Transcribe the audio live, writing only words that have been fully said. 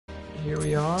Here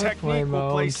we are, Technique playing my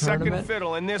will play own second tournament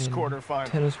fiddle in this quarterfinal.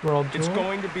 Tennis World Tour. It's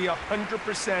going to be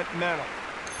 100% mental.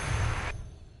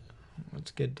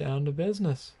 Let's get down to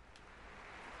business.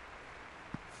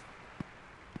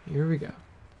 Here we go.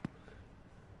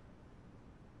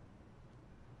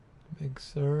 Big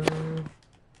serve.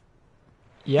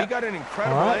 Yep. He got an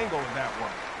incredible angle with that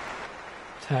one.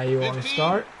 That's how you want to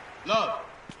start. Love.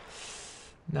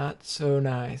 Not so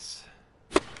nice.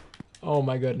 Oh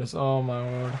my goodness. Oh my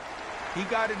lord. He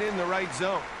got it in the right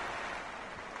zone.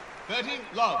 30,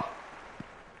 love.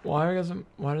 Why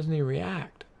doesn't he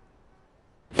react?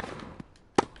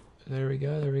 There we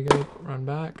go. There we go. Run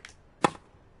back.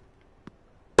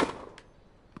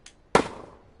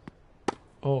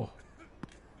 Oh.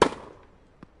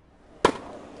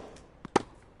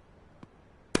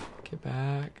 Get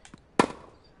back.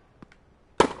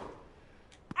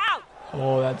 Out.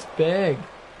 Oh, that's big.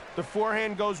 The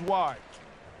forehand goes wide.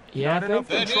 Yeah, Not I enough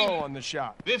think control on the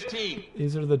shot. 15.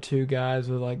 these are the two guys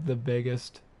with like the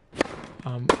biggest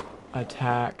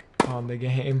attack on the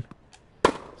game.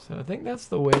 So I think that's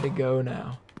the way to go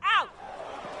now. Out.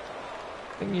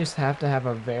 I think you just have to have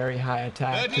a very high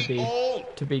attack 30 all.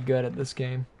 to be good at this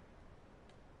game.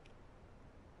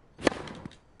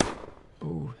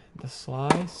 Ooh, the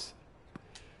slice.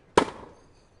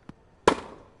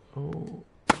 Oh.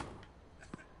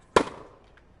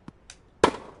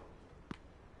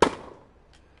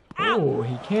 Oh,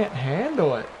 he can't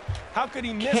handle it. How could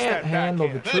he miss Can't that handle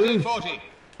backhand? the 30, truth. 40.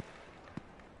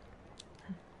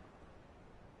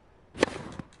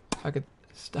 If I could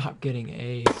stop getting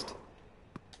aced.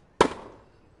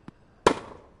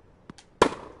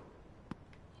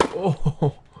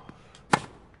 Oh.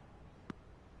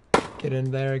 Get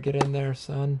in there,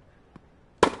 son.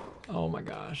 Oh my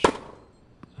gosh.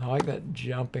 I like that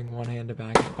jumping one-handed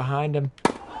backhand. Behind him.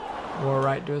 More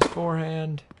right to his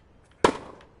forehand.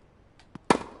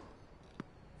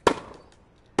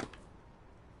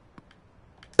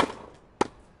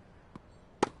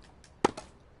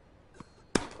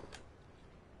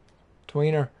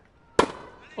 Tweener.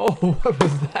 Oh, what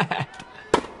was that?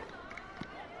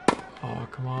 Oh,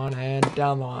 come on, and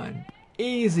down the line.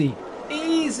 Easy.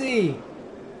 Easy.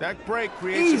 That break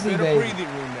creates Easy, a bit baby. of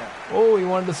breathing room now. Oh, he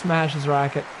wanted to smash his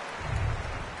racket.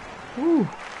 Whew.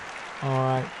 All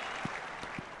right.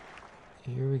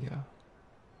 Here we go.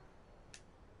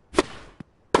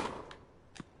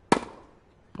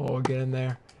 Oh, get in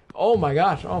there. Oh my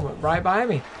gosh. Oh, right by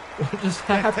me. What just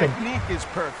That happened? technique is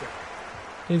perfect.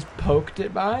 He's poked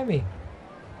it by me.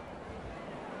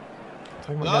 It's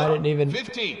like my guy didn't even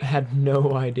 15. had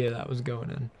no idea that was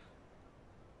going in.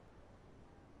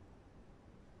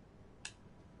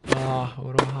 Ah, a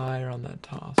little higher on that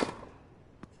toss.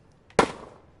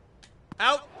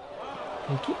 Out.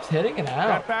 He keeps hitting it out.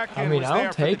 That backhand I mean, was I'll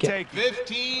there for the take it. taking.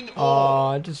 15 Oh,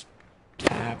 all. I just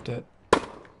tapped it.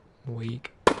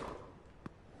 Weak.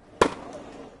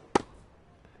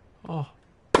 Oh.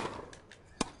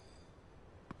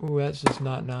 Ooh, that's just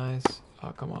not nice. Oh,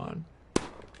 come on.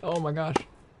 Oh my gosh.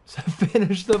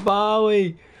 Finish the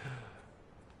volley.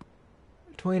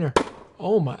 Tweener.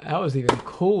 Oh my, that was even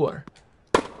cooler.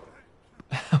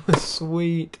 That was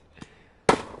sweet.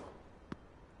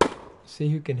 See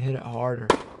who can hit it harder.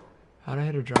 How'd I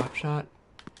hit a drop shot?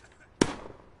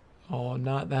 Oh,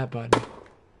 not that button.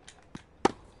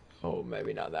 Oh,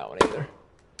 maybe not that one either.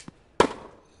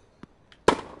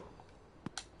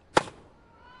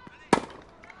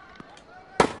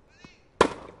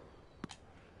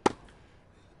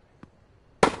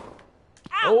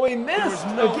 Oh, he There was missed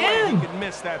no way again. he could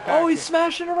miss that Oh, he's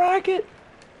backhand. smashing a racket.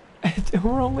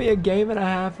 We're only a game and a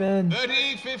half in,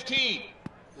 30, 15.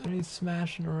 and he's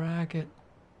smashing a racket.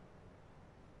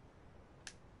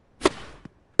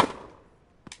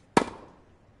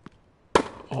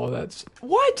 Oh, that's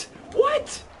what?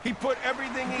 What? He put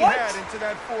everything he What? had into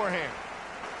that forehand.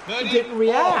 30 He didn't all.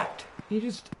 react. He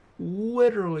just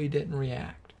literally didn't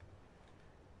react.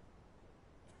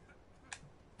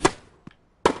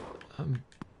 I'm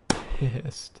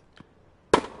pissed.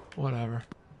 Whatever.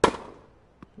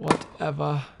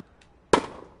 Whatever.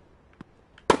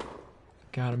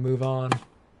 Gotta move on.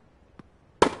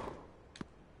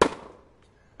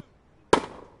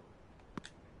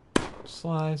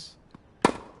 Slice.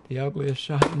 The ugliest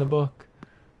shot in the book.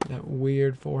 That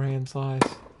weird forehand slice.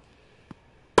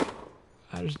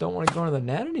 I just don't want to go to the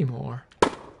net anymore.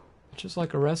 It's just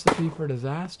like a recipe for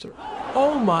disaster.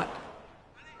 Oh my.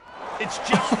 It's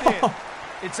just in.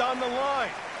 It's on the line.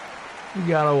 You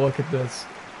gotta look at this.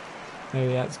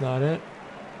 Maybe that's not it.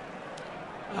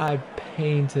 I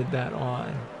painted that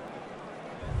line.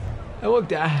 It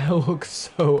looked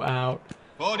so out.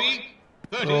 40,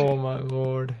 30. Oh my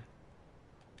lord.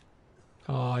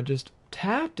 Oh, I just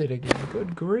tapped it again.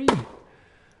 Good grief.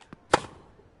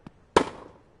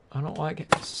 I don't like it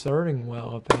inserting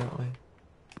well, apparently.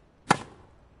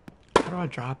 How do I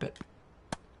drop it?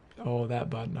 Oh, that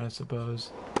button, I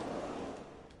suppose.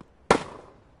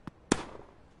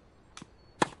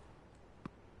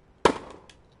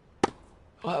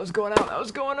 Oh, that was going out. That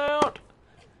was going out.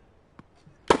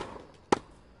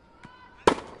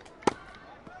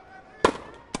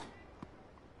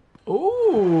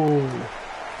 Ooh.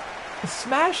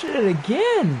 Smashing it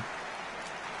again.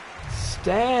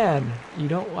 Stan, you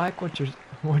don't like what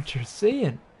you're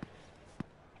seeing.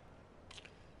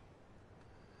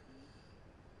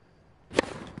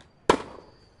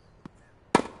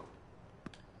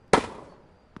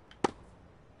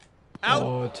 Out.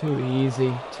 Oh, too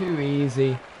easy. Too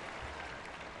easy.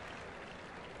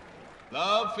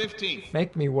 Love 15.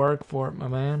 Make me work for it, my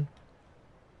man.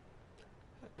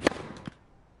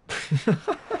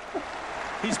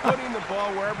 He's putting the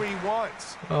ball wherever he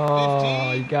wants.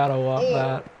 Oh, you gotta love 15.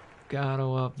 that. Gotta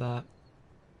love that.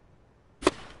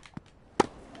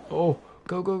 Oh,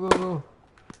 go, go, go, go.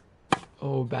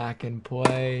 Oh, back in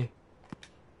play.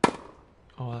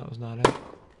 Oh, that was not it.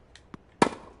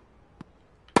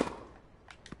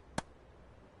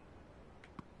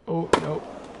 Oh, nope.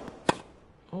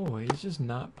 Oh, he's just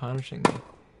not punishing me.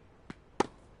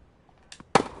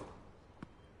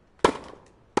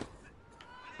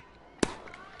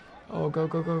 Oh, go,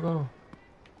 go, go, go.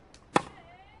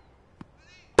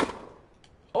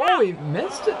 Oh, he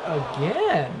missed it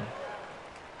again.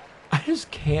 I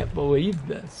just can't believe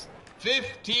this.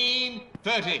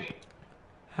 15-30.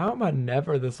 How am I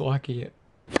never this lucky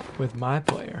with my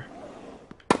player?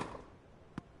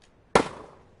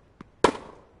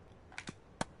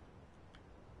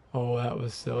 Oh, that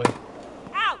was silly.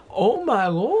 Out. Oh my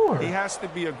lord. He has to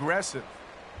be aggressive.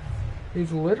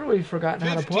 He's literally forgotten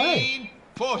how to play.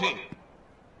 15-40.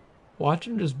 Watch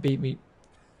him just beat me.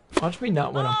 Watch me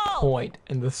not win a point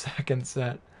in the second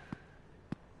set.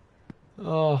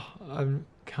 Oh, I'm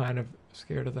kind of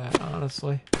scared of that,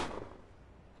 honestly.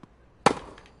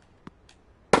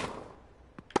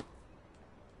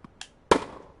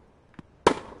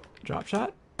 Drop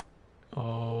shot?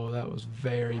 Oh, that was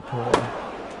very poor.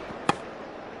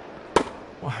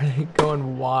 Why are they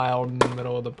going wild in the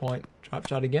middle of the point? Drop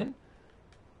shot again?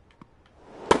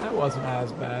 That wasn't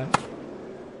as bad.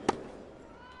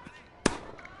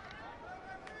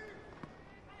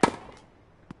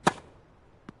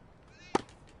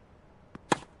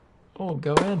 Oh,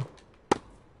 go in.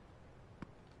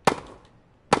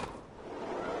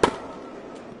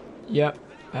 Yep,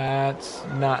 that's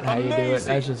not how you do it. Amazing.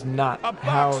 That's just not A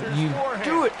how boxer's you forehand.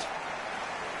 do it.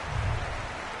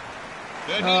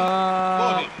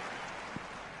 30-40.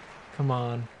 Come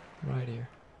on, right here.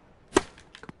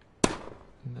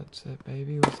 And that's it,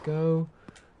 baby. Let's go.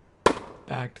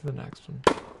 Back to the next one.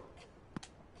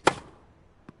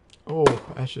 Oh,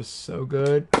 that's just so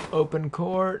good. Open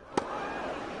court.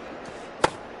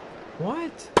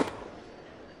 What?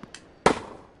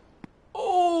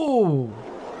 Oh!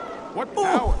 What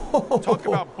power? Talk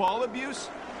about ball abuse.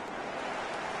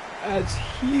 That's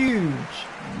huge.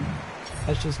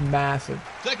 That's just massive.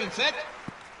 Second set.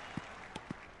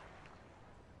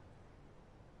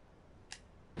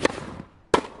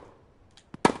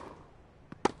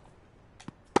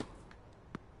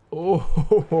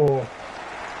 Oh!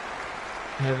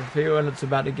 I have a feeling it's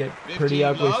about to get pretty 15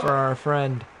 ugly love. for our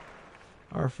friend.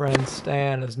 Our friend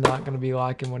Stan is not going to be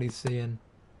liking what he's seeing.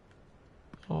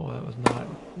 Oh, that was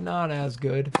not as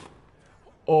good.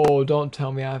 Oh, don't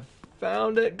tell me I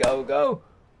found it. Go, go.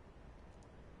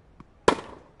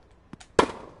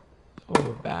 Oh,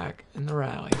 we're back in the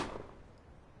rally.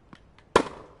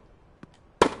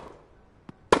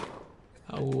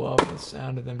 I love the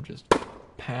sound of them just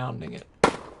pounding it.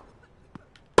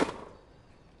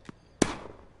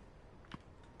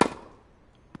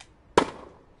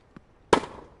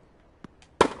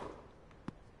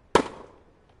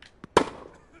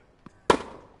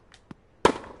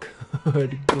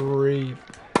 Good grief.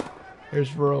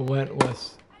 Here's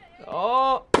relentless.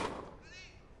 Oh!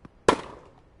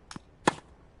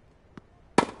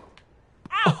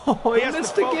 Oh, he has to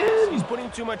missed focus. again! He's putting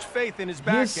too much faith in his He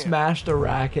backhand. smashed a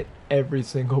racket every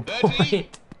single 30.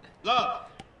 point. Love.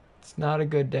 It's not a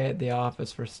good day at the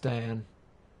office for Stan.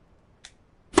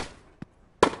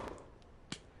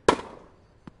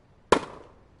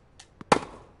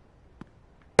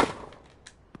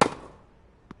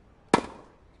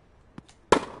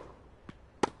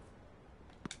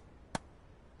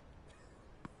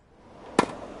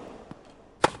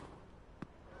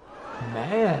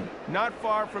 Not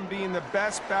far from being the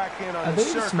best backhand on I the think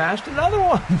he circuit. smashed another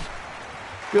one.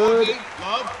 Good 40,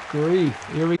 love. grief.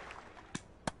 Here we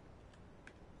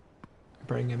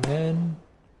bring him in.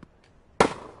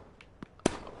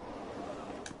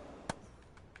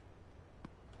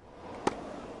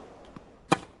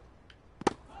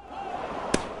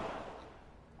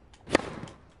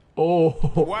 Oh,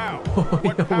 Wow, what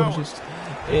he power. almost just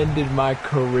ended my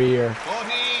career. 40,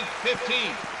 15.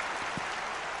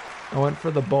 I went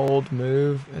for the bold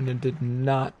move and it did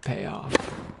not pay off.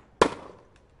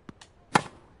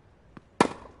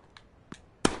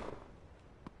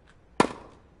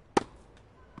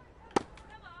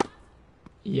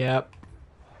 Yep.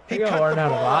 He They gotta cut learn the how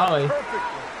to ball out volley. perfectly.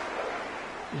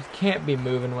 You just can't be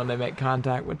moving when they make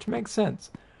contact, which makes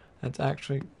sense. That's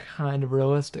actually kind of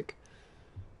realistic.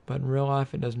 But in real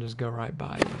life, it doesn't just go right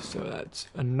by you, so that's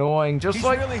annoying. Just He's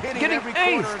like really hitting getting every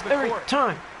corner aced of the every court.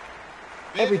 time.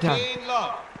 Every time. 15,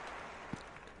 love.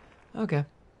 Okay,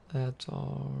 that's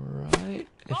all right.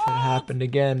 If it happened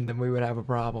again, then we would have a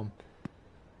problem.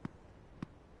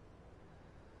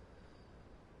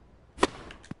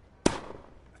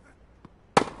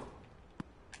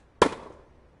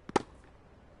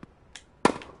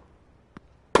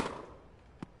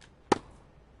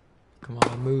 Come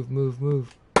on, move, move,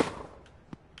 move.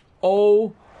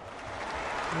 Oh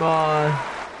my.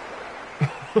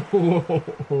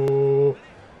 Whoa.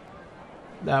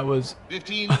 That was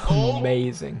 15, all.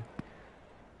 amazing.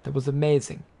 That was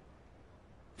amazing.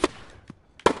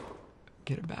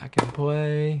 Get it back in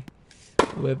play.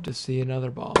 Live to see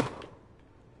another ball.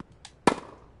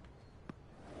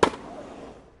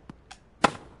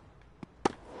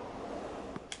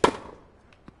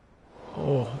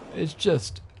 Oh, it's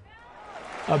just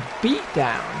a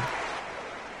beatdown.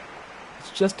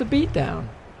 It's just a beatdown.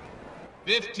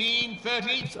 15,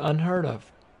 30. It's unheard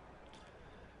of.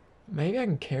 Maybe I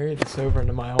can carry this over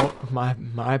into my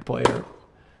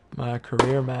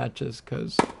career matches,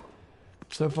 because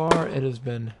so far it has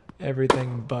been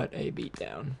everything but a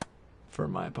beatdown for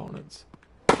my opponents.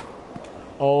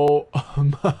 Oh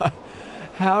my!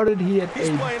 How did he hit He's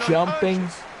a playing jumping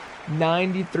unconscious.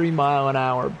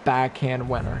 93-mile-an-hour backhand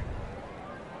winner?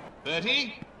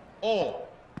 30, all.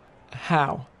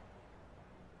 How?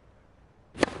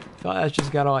 I thought that's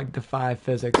just gotta like defy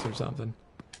physics or something.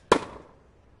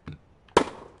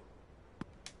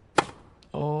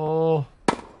 Oh.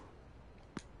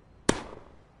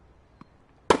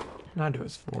 Not to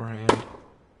his forehand.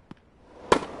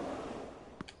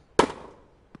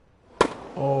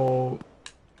 Oh.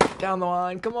 Down the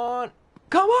line. Come on.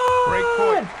 Come on!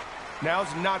 Great point.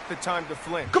 Now's not the time to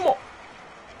flinch. Come on.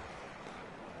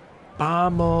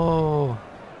 Vamos.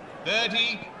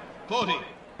 30, 40.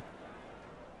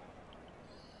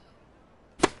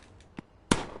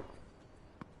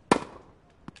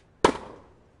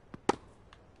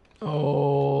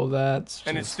 Oh, that's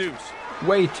And it's just deuce.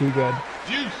 way too good.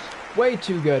 Deuce. Way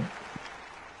too good.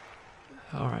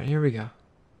 All right, here we go.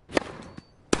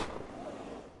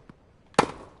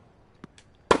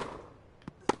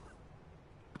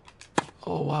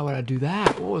 Oh, why would I do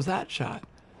that? What was that shot?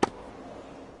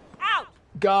 Out!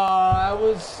 God, I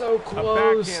was so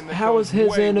close. backhand that How was goes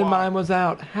his way in and wide. mine was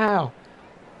out? How?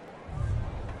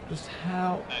 Just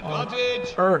how on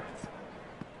Advantage. earth?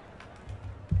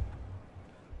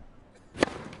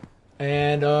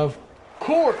 And of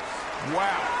course,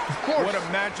 Wow. Of course. What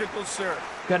a magical serve.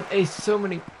 got an ace so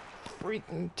many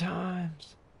freaking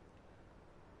times.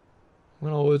 I'm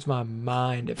gonna lose my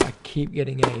mind if I keep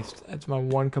getting aced. That's my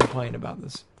one complaint about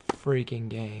this freaking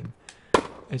game.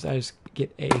 Is I just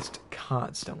get aced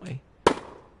constantly.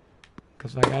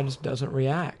 Because my guy just doesn't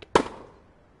react.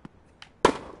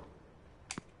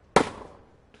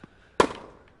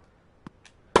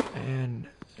 And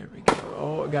there we go.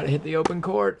 Oh, I gotta hit the open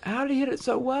court. How did he hit it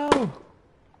so well?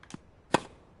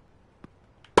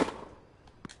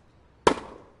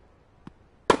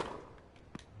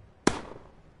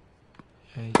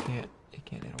 Yeah, you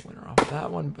can't hit a winner off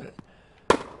that one, but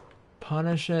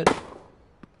punish it.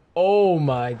 Oh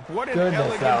my What an goodness,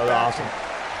 elegant that was backhand. awesome.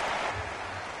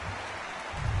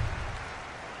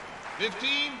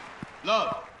 15,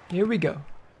 love. Here we go.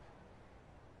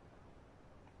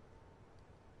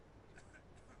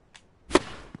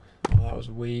 Oh, that was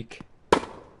weak.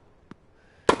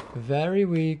 Very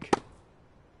weak.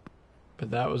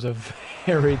 But that was a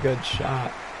very good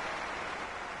shot.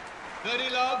 30,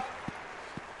 love.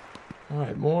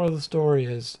 Alright, moral of the story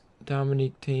is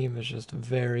Dominique Thiem is just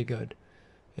very good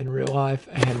in real life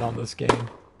and on this game.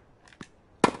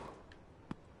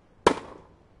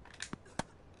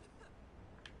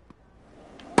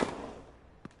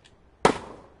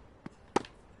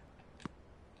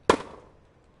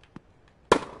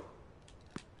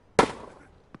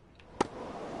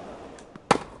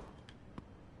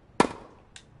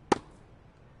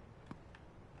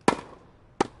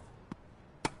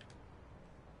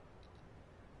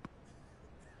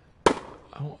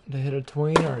 hit a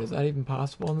tweener. Is that even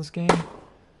possible in this game?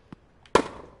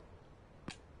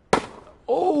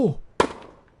 Oh!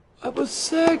 That was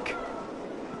sick!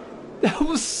 That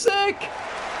was sick!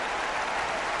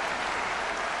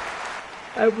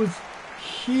 That was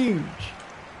huge.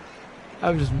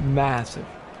 That was just massive.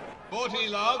 40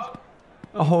 love.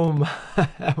 Oh my,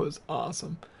 that was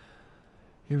awesome.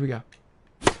 Here we go.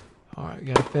 Alright, we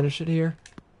gotta finish it here.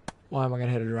 Why am I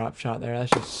gonna hit a drop shot there?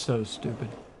 That's just so stupid.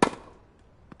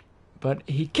 But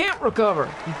he can't recover.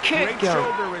 He can't Great go.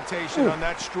 shoulder rotation on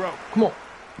that stroke. Come on.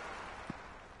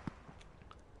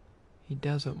 He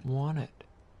doesn't want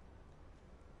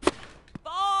it.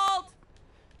 Fault!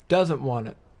 Doesn't want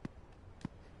it.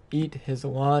 Eat his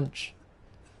lunch.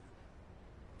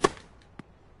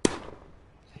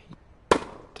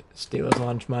 Steal his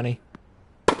lunch money.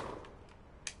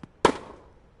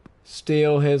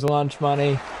 Steal his lunch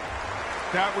money.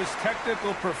 That was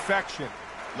technical perfection.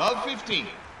 Love 15.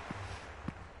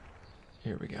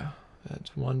 Here we go.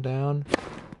 That's one down.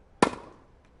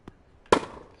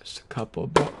 Just a couple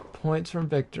of points from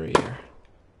victory here.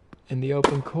 In the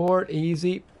open court,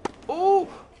 easy. Oh!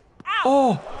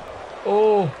 Oh!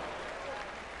 Oh!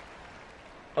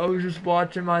 I was just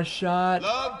watching my shot.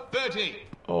 Love 30.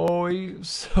 Oh, he's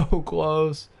so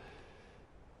close.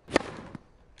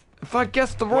 If I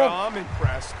guess the Well, rope I'm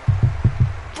impressed.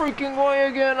 freaking way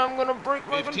again, I'm gonna break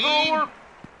my 15. controller.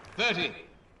 30.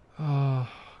 Oh,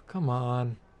 come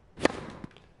on. It's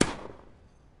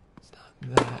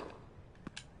not that.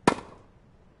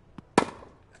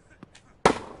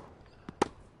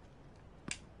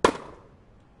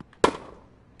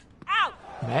 Out!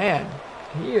 Man,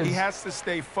 he is. He has to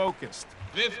stay focused.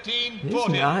 15 He's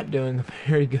 40. not doing a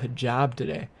very good job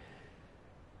today.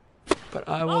 But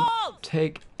I will Balls!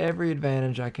 take every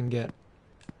advantage I can get.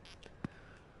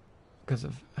 Because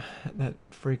of that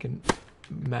freaking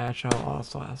match I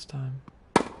lost last time.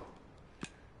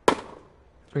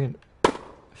 Freaking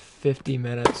 50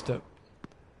 minutes to...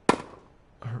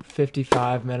 Or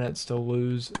 55 minutes to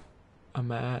lose a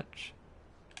match.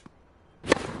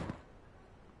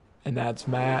 And that's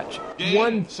match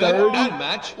Game, set, 130. and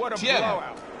match. What a 10.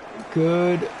 blowout.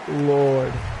 Good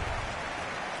Lord.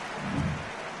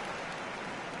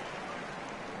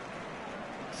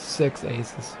 Six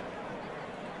aces.